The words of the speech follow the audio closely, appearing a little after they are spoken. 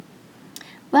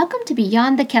Welcome to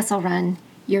Beyond the Kessel Run,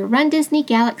 your Run Disney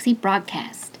Galaxy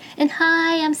broadcast. And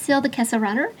hi, I'm Sil the Kessel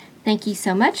Runner. Thank you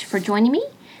so much for joining me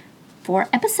for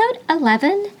episode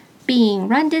 11, Being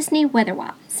Run Disney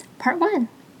Weather-Wise, part 1.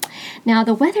 Now,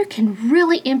 the weather can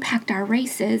really impact our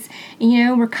races.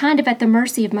 We're kind of at the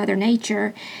mercy of Mother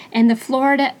Nature, and the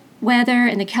Florida weather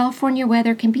and the California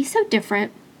weather can be so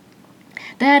different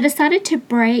that I decided to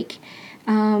break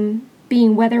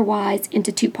being weather-wise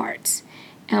into two parts.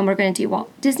 We're going to do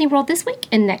Walt Disney World this week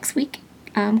and next week,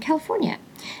 California.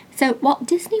 So Walt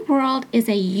Disney World is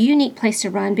a unique place to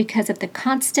run because of the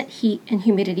constant heat and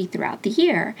humidity throughout the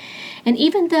year. And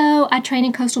even though I train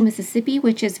in coastal Mississippi,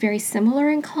 which is very similar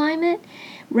in climate,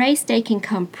 race day can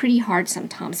come pretty hard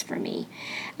sometimes for me.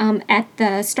 At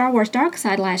the Star Wars Dark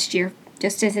Side last year,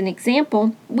 just as an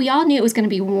example, we all knew it was going to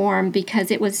be warm because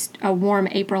it was a warm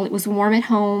April. It was warm at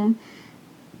home.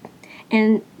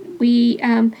 And we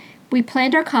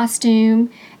planned our costume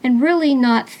and really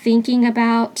not thinking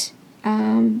about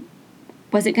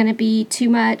was it going to be too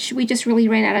much. We just really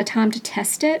ran out of time to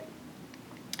test it.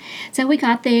 So we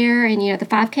got there and, the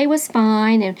 5K was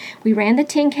fine, and we ran the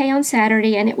 10K on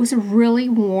Saturday, and it was really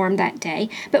warm that day.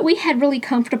 But we had really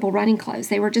comfortable running clothes.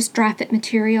 They were just dry fit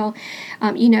material.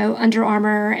 Under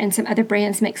Armour and some other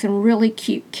brands make some really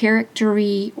cute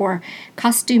character-y or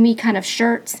costumey kind of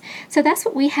shirts. So that's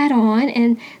what we had on,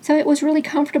 and so it was really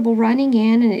comfortable running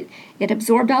in, and it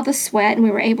absorbed all the sweat, and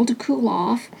we were able to cool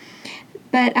off.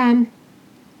 But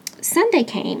Sunday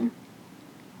came,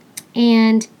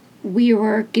 and we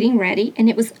were getting ready, and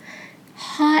it was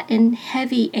hot and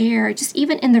heavy air, just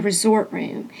even in the resort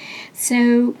room.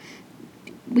 So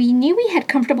we knew we had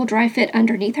comfortable dry fit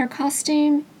underneath our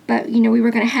costume, but, we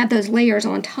were going to have those layers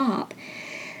on top.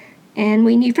 And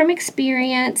we knew from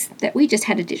experience that we just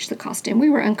had to ditch the costume.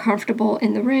 We were uncomfortable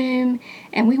in the room,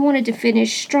 and we wanted to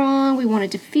finish strong. We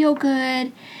wanted to feel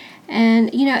good.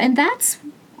 And, and that's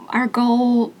our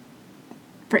goal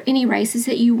for any races,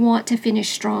 that you want to finish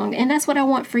strong, and that's what I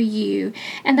want for you,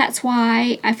 and that's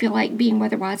why I feel like being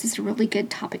weather-wise is a really good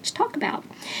topic to talk about.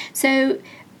 So,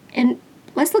 and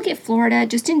let's look at Florida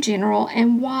just in general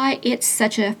and why it's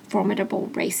such a formidable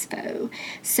race foe.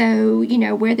 So,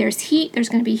 where there's heat, there's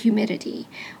going to be humidity.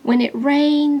 When it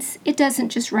rains, it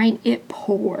doesn't just rain, it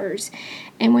pours.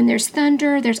 And when there's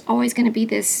thunder, there's always going to be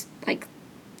this,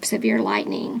 severe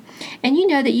lightning. And you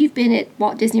know that you've been at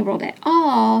Walt Disney World at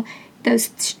all,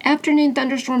 those afternoon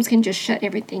thunderstorms can just shut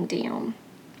everything down.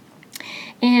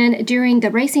 And during the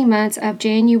racing months of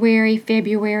January,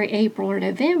 February, April, or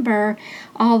November,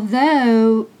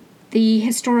 although the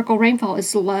historical rainfall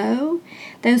is low,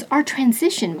 those are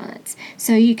transition months.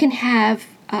 So you can have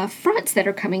fronts that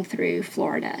are coming through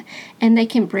Florida, and they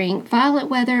can bring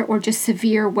violent weather or just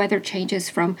severe weather changes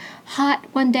from hot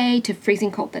one day to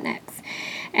freezing cold the next.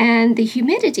 And the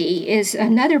humidity is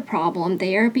another problem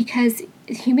there because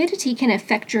humidity can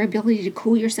affect your ability to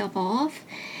cool yourself off.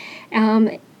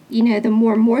 The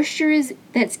more moisture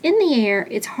that's in the air,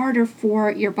 it's harder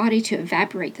for your body to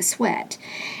evaporate the sweat.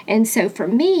 And so for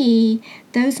me,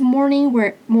 those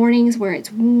mornings where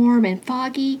it's warm and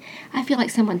foggy, I feel like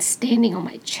someone's standing on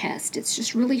my chest. It's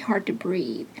just really hard to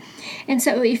breathe. And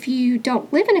so if you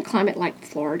don't live in a climate like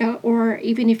Florida, or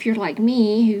even if you're like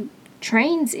me who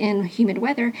trains in humid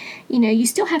weather, you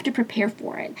still have to prepare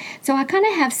for it. So I kind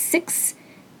of have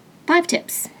 5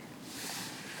 tips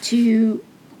to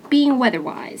being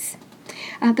weather-wise.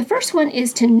 The first one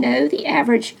is to know the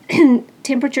average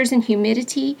temperatures and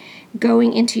humidity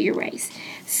going into your race.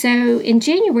 So in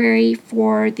January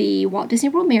for the Walt Disney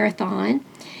World Marathon,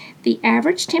 the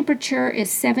average temperature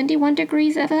is 71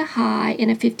 degrees as a high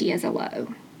and a 50 as a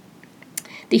low.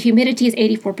 The humidity is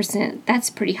 84%. That's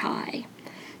pretty high,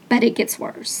 but it gets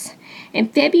worse. In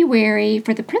February,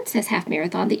 for the Princess Half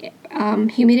Marathon, the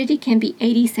humidity can be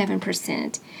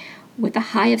 87%, with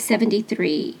a high of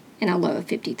 73 and a low of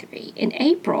 53. In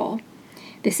April,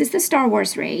 this is the Star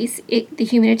Wars race, the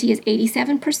humidity is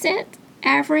 87%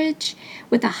 average,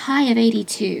 with a high of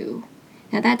 82.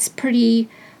 Now that's pretty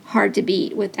hard to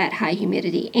beat with that high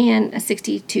humidity and a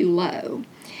 62 low.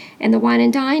 And the Wine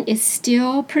and Dine is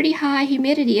still pretty high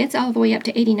humidity. It's all the way up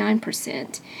to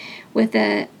 89%. With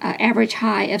an average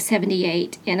high of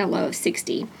 78 and a low of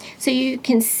 60. So you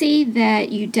can see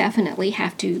that you definitely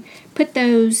have to put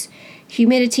those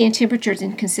humidity and temperatures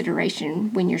in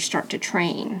consideration when you start to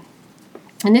train.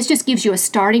 And this just gives you a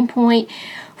starting point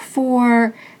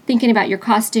for thinking about your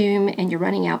costume and your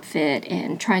running outfit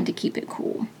and trying to keep it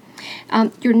cool.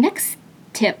 Your next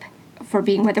tip for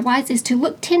being weather-wise is to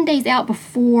look 10 days out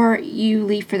before you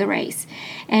leave for the race.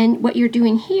 And what you're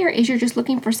doing here is you're just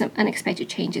looking for some unexpected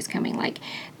changes coming. Like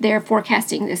they're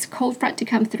forecasting this cold front to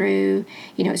come through.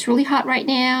 It's really hot right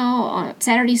now. On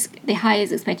Saturday, the high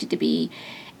is expected to be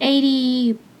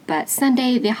 80, but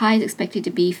Sunday, the high is expected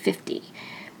to be 50.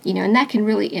 And that can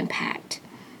really impact.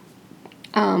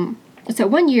 So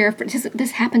one year,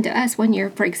 this happened to us one year,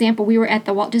 for example, we were at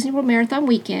the Walt Disney World Marathon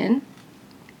weekend,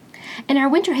 and our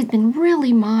winter has been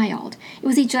really mild. It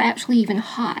was actually even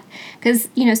hot because,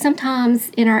 sometimes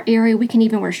in our area we can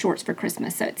even wear shorts for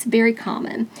Christmas, so it's very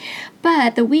common.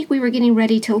 But the week we were getting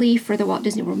ready to leave for the Walt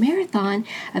Disney World Marathon,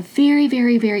 a very,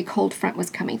 very, very cold front was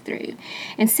coming through.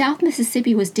 And South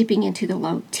Mississippi was dipping into the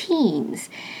low teens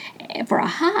for a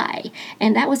high,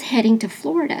 and that was heading to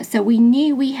Florida. So we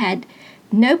knew we had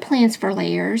no plans for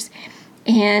layers.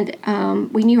 And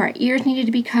we knew our ears needed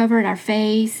to be covered, our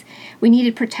face. We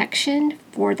needed protection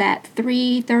for that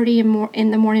 3:30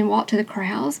 in the morning walk to the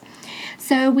corrals.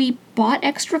 So we bought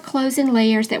extra clothes and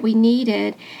layers that we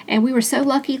needed, and we were so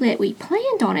lucky that we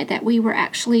planned on it, that we were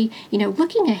actually,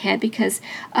 looking ahead, because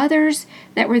others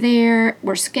that were there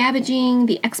were scavenging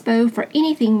the expo for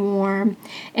anything warm,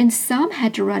 and some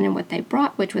had to run in what they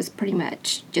brought, which was pretty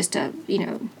much just a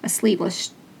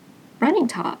sleeveless running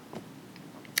top.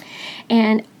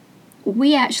 And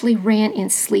we actually ran in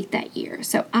sleet that year.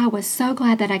 So I was so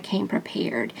glad that I came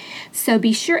prepared. So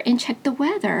be sure and check the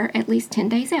weather at least 10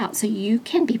 days out so you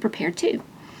can be prepared too.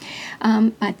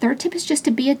 My third tip is just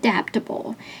to be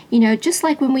adaptable. Just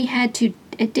like when we had to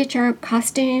ditch our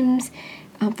costumes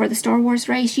for the Star Wars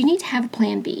race, you need to have a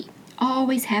plan B.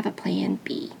 Always have a plan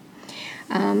B.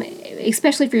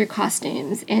 Especially for your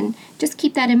costumes. And just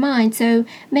keep that in mind. So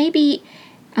maybe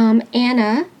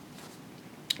Anna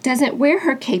doesn't wear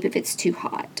her cape if it's too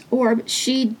hot, or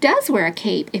she does wear a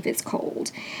cape if it's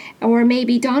cold, or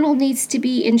maybe Donald needs to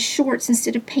be in shorts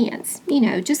instead of pants.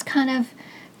 Just kind of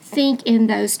think in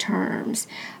those terms.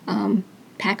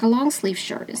 Pack a long sleeve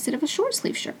shirt instead of a short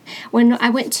sleeve shirt. When I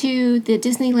went to the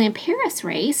Disneyland Paris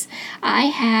race, I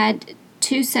had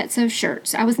 2 sets of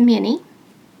shirts. I was mini,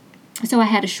 so I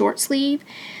had a short sleeve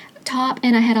top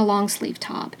and I had a long sleeve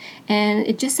top, and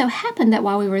it just so happened that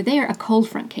while we were there a cold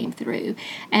front came through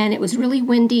and it was really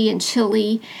windy and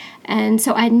chilly, and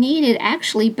so I needed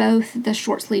actually both the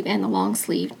short sleeve and the long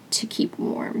sleeve to keep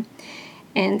warm.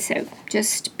 And so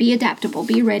just be adaptable,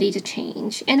 be ready to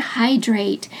change, and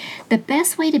hydrate. The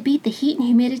best way to beat the heat and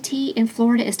humidity in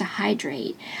Florida is to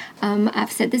hydrate.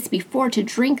 I've said this before, to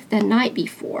drink the night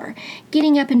before.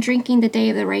 Getting up and drinking the day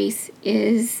of the race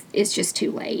is just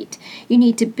too late. You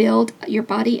need to build your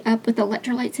body up with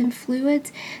electrolytes and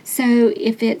fluids. So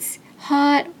if it's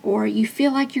hot or you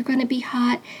feel like you're going to be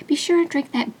hot, be sure and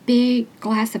drink that big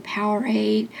glass of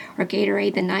Powerade or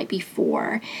Gatorade the night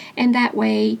before, and that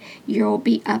way you'll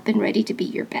be up and ready to be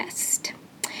your best.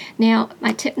 Now,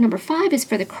 my tip number 5 is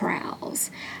for the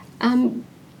corrals.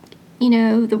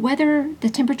 The weather, the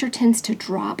temperature tends to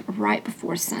drop right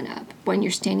before sunup when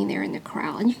you're standing there in the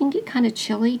corral, and you can get kind of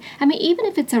chilly. Even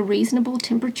if it's a reasonable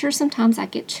temperature, sometimes I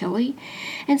get chilly.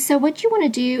 And so what you want to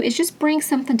do is just bring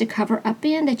something to cover up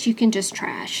in that you can just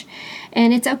trash.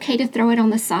 And it's okay to throw it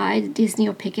on the side. Disney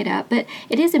will pick it up, but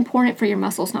it is important for your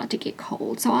muscles not to get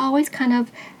cold. So I always kind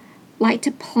of like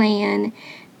to plan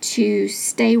to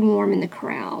stay warm in the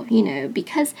corral,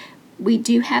 because we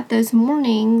do have those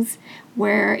mornings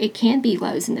where it can be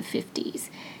lows in the 50s.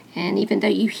 And even though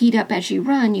you heat up as you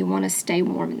run, you want to stay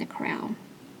warm in the corral.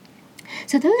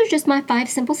 So those are just my 5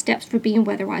 simple steps for being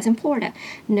weather-wise in Florida.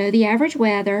 Know the average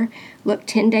weather, look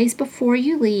 10 days before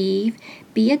you leave,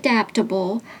 be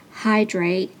adaptable,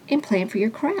 hydrate, and plan for your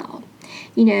corral.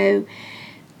 A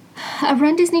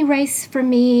Run Disney race for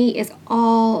me is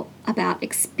all about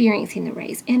experiencing the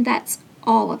race, and that's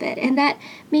all of it. And that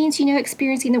means,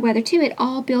 experiencing the weather too. It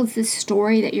all builds this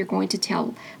story that you're going to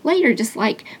tell later, just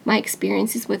like my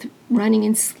experiences with running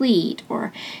in sleet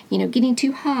or, getting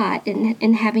too hot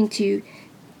and having to,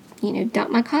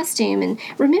 dump my costume. And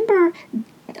remember,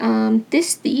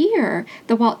 this year,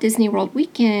 the Walt Disney World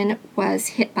weekend was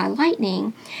hit by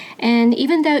lightning. And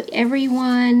even though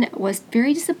everyone was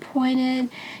very disappointed,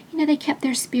 they kept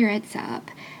their spirits up.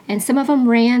 And some of them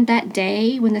ran that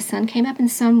day when the sun came up, and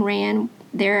some ran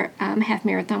their half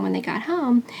marathon when they got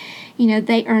home.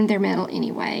 They earned their medal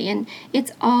anyway. And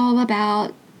it's all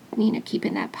about,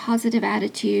 keeping that positive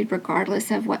attitude regardless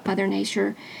of what Mother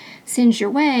Nature sends your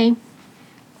way.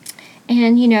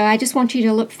 And, I just want you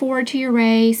to look forward to your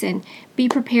race and be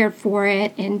prepared for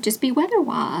it and just be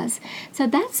weather-wise. So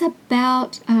that's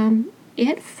about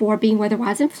it for being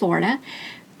weather-wise in Florida.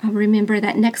 Remember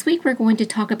that next week we're going to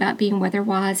talk about being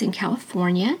weather-wise in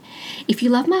California. If you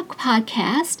love my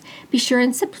podcast, be sure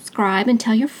and subscribe and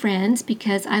tell your friends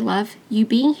because I love you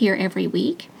being here every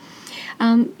week.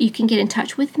 You can get in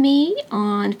touch with me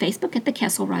on Facebook at The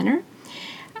Kessel Runner.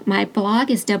 My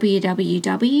blog is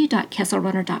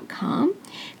www.kesselrunner.com.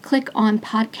 Click on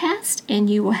podcast and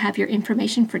you will have your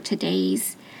information for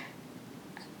today's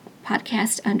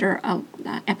podcast under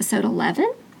episode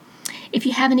 11. If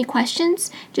you have any questions,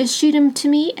 just shoot them to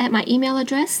me at my email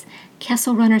address,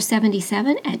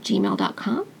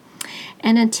 kesselrunner77@gmail.com.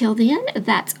 And until then,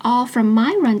 that's all from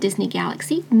my Run Disney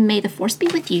Galaxy. May the Force be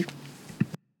with you.